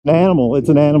An animal. It's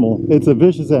an animal. It's a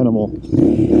vicious animal.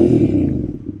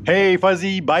 Hey,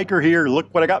 Fuzzy Biker here.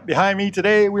 Look what I got behind me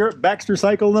today. We're at Baxter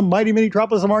Cycle in the mighty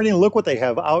Metropolis of Marty, and look what they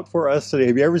have out for us today.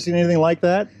 Have you ever seen anything like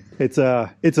that? It's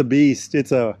a beast.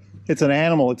 It's an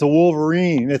animal. It's a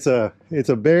wolverine. It's a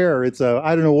bear.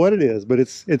 I don't know what it is, but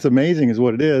it's amazing is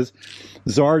what it is.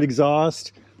 Zard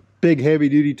exhaust, big heavy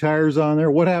duty tires on there.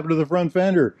 What happened to the front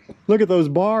fender? Look at those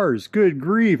bars. Good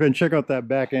grief. And check out that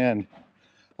back end.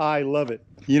 I love it.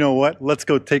 You know what? Let's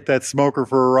go take that smoker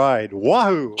for a ride.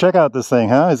 Wahoo! Check out this thing,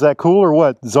 huh? Is that cool or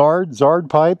what? Zard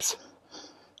pipes?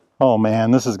 Oh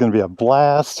man, this is going to be a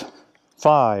blast.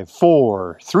 5,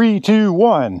 4, 3, 2,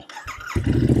 1.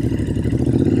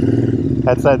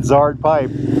 That's that Zard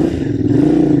pipe.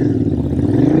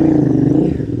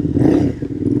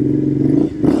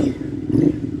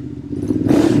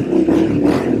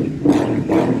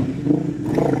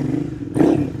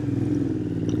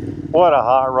 What a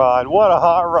hot rod, what a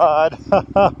hot rod.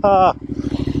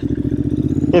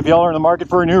 If y'all are in the market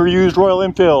for a new or used Royal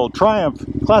Enfield, Triumph,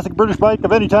 classic British bike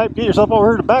of any type, get yourself over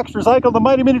here to Baxter Cycle, the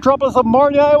mighty metropolis of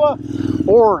Marty, Iowa,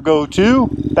 or go to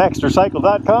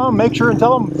baxtercycle.com. Make sure and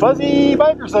tell them Fuzzy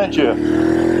Biker sent you.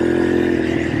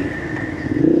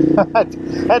 I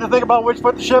had to think about which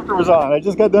foot the shifter was on. I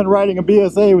just got done riding a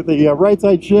BSA with the right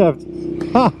side shift.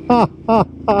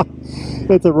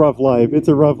 It's a rough life. It's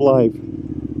a rough life.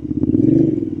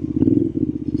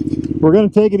 We're going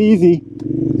to take it easy.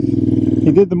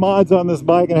 He did the mods on this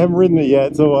bike and I haven't ridden it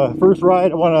yet. So first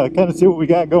ride, I want to kind of see what we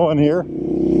got going here.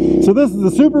 So this is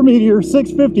the Super Meteor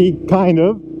 650, kind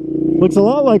of. Looks a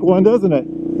lot like one, doesn't it?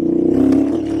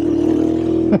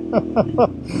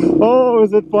 Oh,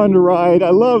 is it fun to ride. I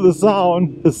love the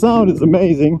sound. The sound is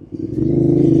amazing.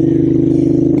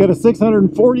 Got a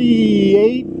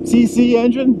 648cc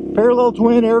engine, parallel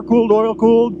twin, air-cooled,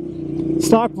 oil-cooled.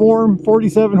 Stock form,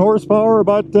 47 horsepower,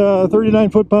 about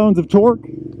 39 foot-pounds of torque.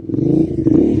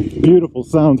 Beautiful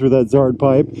sound through that Zard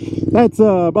pipe. That's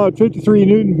about 53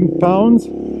 Newton-pounds.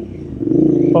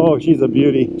 Oh, she's a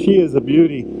beauty. She is a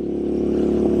beauty.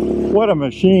 What a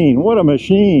machine. What a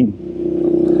machine.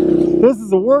 This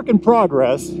is a work in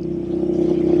progress.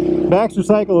 Baxter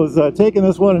Cycle has taken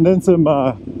this one and done some,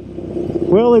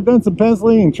 well, they've done some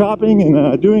penciling and chopping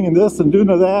and doing this and doing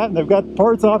that. And they've got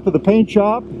parts off to the paint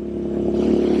shop.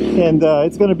 And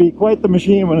it's going to be quite the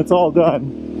machine when it's all done.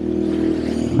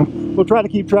 We'll try to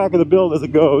keep track of the build as it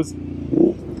goes.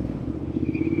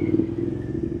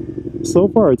 So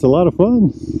far, it's a lot of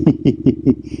fun.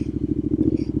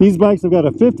 These bikes have got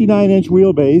a 59-inch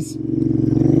wheelbase.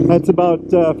 That's about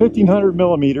 1,500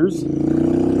 millimeters. You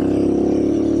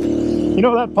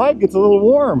know, that pipe gets a little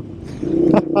warm.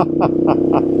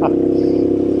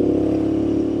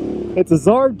 It's a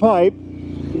Zard pipe.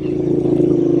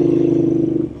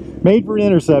 Made for an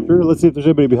interceptor. Let's see if there's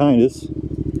anybody behind us.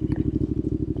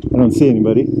 I don't see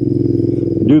anybody.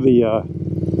 Do the,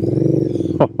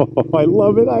 oh, I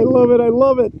love it, I love it, I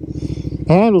love it.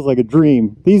 Handles like a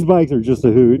dream. These bikes are just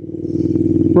a hoot.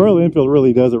 Royal Enfield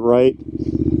really does it right.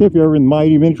 If you're ever in the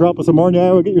mighty metropolis of Marty,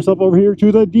 Iowa, get yourself over here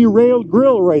to the Derailed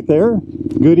Grill right there.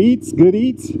 Good eats, good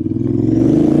eats.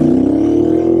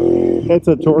 It's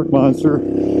a torque monster.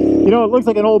 You know, it looks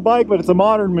like an old bike, but it's a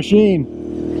modern machine.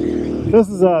 This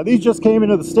is these just came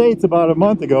into the States about a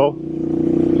month ago.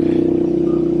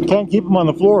 Can't keep them on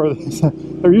the floor.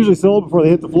 They're usually sold before they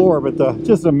hit the floor, but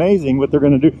just amazing what they're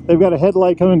going to do. They've got a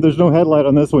headlight coming. There's no headlight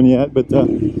on this one yet, but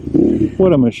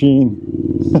what a machine.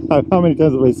 How many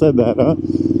times have I said that,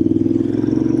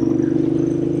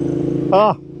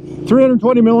 huh?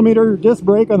 320 millimeter disc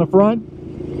brake on the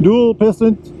front, dual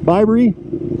piston Vibri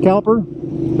caliper.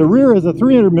 The rear is a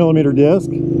 300 millimeter disc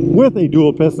with a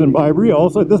dual piston Vibri.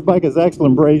 Also, this bike has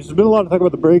excellent brakes. There's been a lot of talk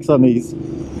about the brakes on these,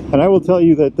 and I will tell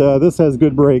you that this has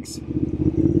good brakes.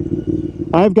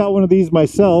 I've got one of these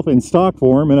myself in stock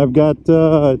form, and I've got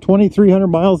 2,300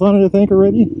 miles on it, I think,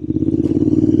 already.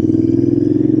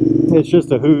 It's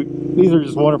just a hoot. These are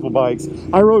just wonderful bikes.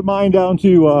 I rode mine down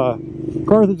to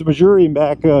Carthage, Missouri, and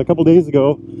back a couple days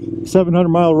ago.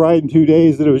 700-mile ride in 2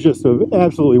 days, and it was just an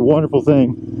absolutely wonderful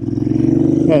thing.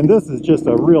 And this is just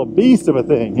a real beast of a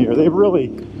thing here. They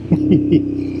really...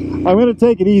 I'm going to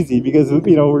take it easy because,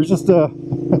 you know, we're just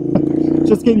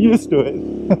just getting used to it.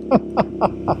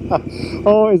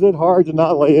 Oh, is it hard to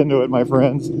not lay into it, my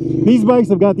friends. These bikes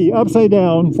have got the upside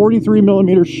down 43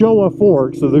 millimeter Showa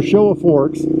forks. So they're Showa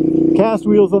forks. Cast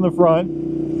wheels on the front.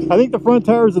 I think the front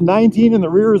tire is a 19 and the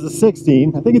rear is a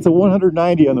 16. I think it's a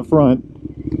 190 on the front.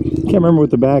 Can't remember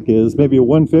what the back is. Maybe a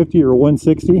 150 or a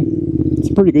 160. It's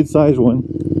a pretty good size one.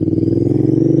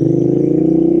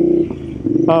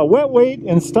 Wet weight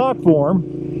in stock form.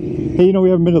 Hey, you know, we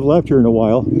haven't been to the left here in a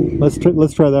while. Let's try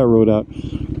that road out.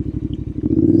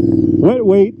 Wet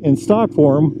weight in stock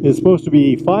form is supposed to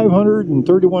be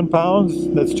 531 pounds.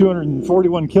 That's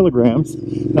 241 kilograms.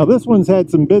 Now this one's had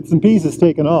some bits and pieces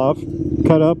taken off,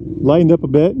 cut up, lightened up a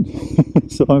bit.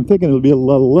 So I'm thinking it'll be a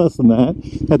little less than that.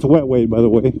 That's wet weight, by the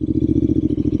way.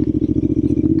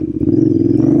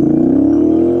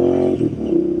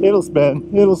 It'll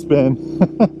spin. It'll spin.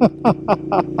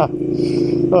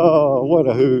 Oh, what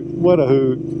a hoot. What a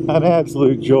hoot. An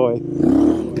absolute joy.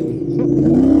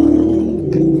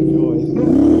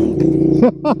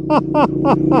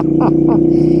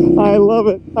 I love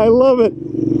it. I love it.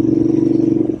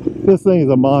 This thing is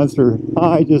a monster.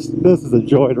 This is a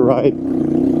joy to ride.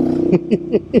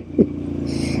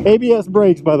 ABS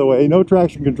brakes, by the way, no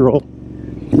traction control.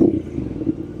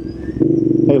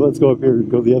 Hey, let's go up here and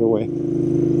go the other way.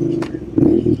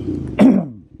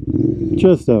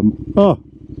 Just oh.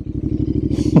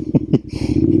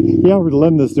 He offered to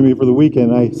lend this to me for the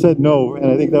weekend. I said no, and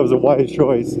I think that was a wise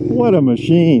choice. What a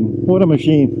machine. What a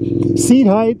machine. Seat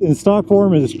height in stock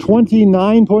form is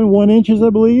 29.1 inches,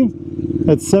 I believe.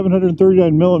 That's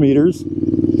 739 millimeters.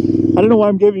 I don't know why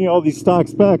I'm giving you all these stock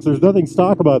specs. There's nothing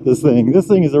stock about this thing. This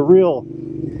thing is a real...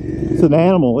 It's an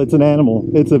animal. It's an animal.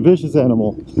 It's a vicious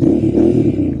animal.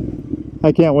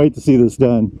 I can't wait to see this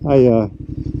done.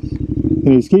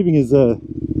 And he's keeping his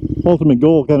ultimate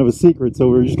goal kind of a secret, so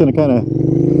we're just going to kind of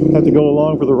have to go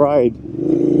along for the ride.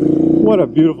 What a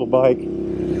beautiful bike.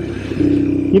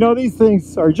 You know, these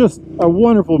things are just a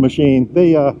wonderful machine.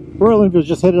 They Royal Enfield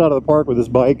just hit it out of the park with this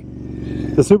bike.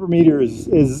 The Super Meteor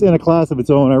is in a class of its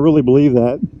own. I really believe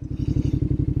that.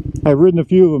 I've ridden a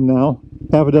few of them now,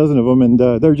 half a dozen of them, and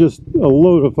they're just a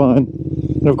load of fun.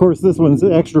 And of course this one's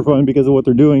extra fun because of what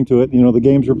they're doing to it. You know, the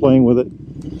games you're playing with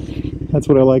it. That's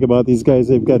what I like about these guys.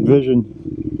 They've got vision.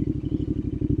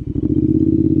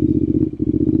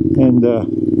 And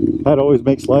that always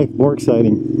makes life more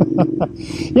exciting.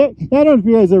 Yeah, I don't know if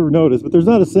you guys ever noticed, but there's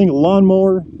not a single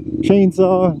lawnmower,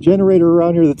 chainsaw, generator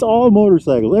around here. That's all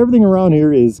motorcycles. Everything around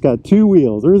here is got two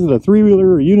wheels. There isn't a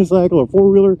three-wheeler, a unicycle, or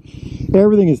four-wheeler.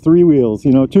 Everything is three wheels.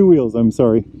 You know, two wheels, I'm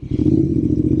sorry.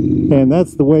 And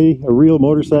that's the way a real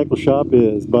motorcycle shop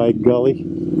is, by golly.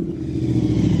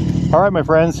 All right, my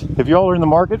friends, if you all are in the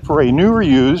market for a new or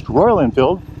used Royal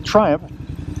Enfield Triumph,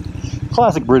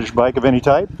 classic British bike of any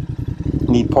type,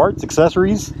 need parts,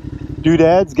 accessories,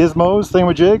 doodads, gizmos,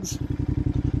 thingamajigs,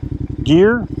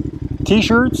 gear,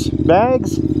 t-shirts,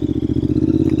 bags,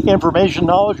 information,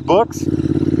 knowledge, books,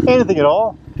 anything at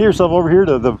all, get yourself over here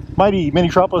to the mighty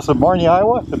mini-tropolis of Marnie,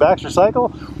 Iowa, the Baxter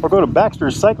Cycle, or go to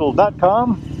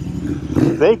baxtercycle.com.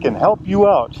 They can help you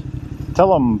out.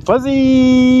 Tell them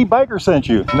Fuzzy Biker sent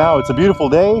you. Now it's a beautiful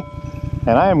day,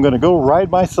 and I am going to go ride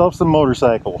myself some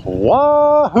motorcycle.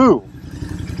 Wahoo!